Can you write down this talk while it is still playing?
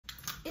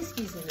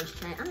Excuse me, Miss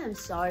Chang. I am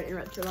sorry to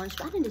interrupt your lunch,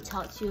 but I need to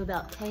talk to you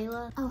about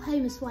Kayla. Oh, hey,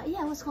 Miss White.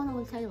 Yeah, what's going on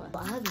with Kayla?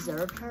 Well, I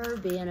observed her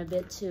being a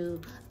bit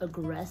too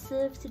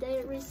aggressive today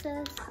at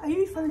recess. Are you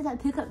referring to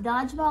that pickup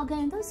dodgeball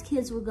game? Those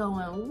kids were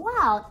going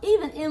wild.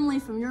 Even Emily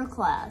from your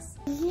class.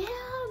 Yeah,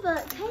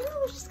 but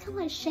Kayla was just kind of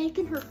like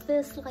shaking her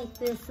fist like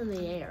this in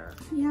the air.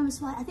 You know, Miss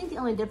White, I think the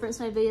only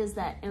difference maybe is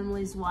that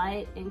Emily's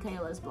white and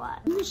Kayla's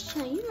black. Miss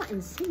Chang, you're not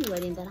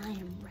insinuating that I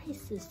am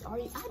racist, are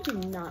you? I do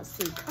not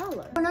see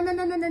color. No.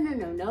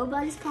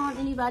 Nobody's calling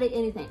anybody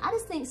anything. I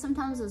just think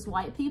sometimes as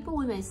white people,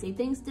 we may see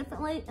things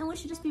differently, and we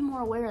should just be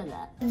more aware of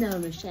that. No,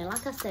 Miss Chang,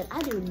 like I said,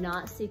 I do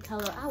not see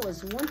color. I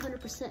was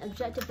 100%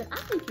 objective, but I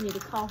think you need to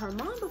call her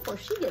mom before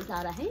she gets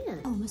out of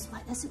hand. Oh, Miss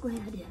White, that's a great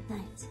idea.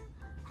 Thanks.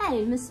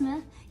 Hey, Miss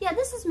Smith. Yeah,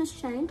 this is Miss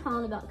Chang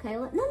calling about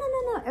Kayla. No.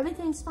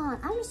 Everything's fine.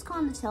 I'm just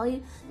calling to tell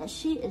you that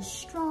she is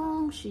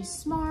strong, she's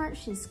smart,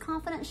 she's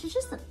confident. She's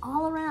just an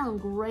all-around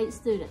great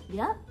student.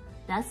 Yep,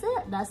 that's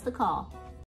it. That's the call.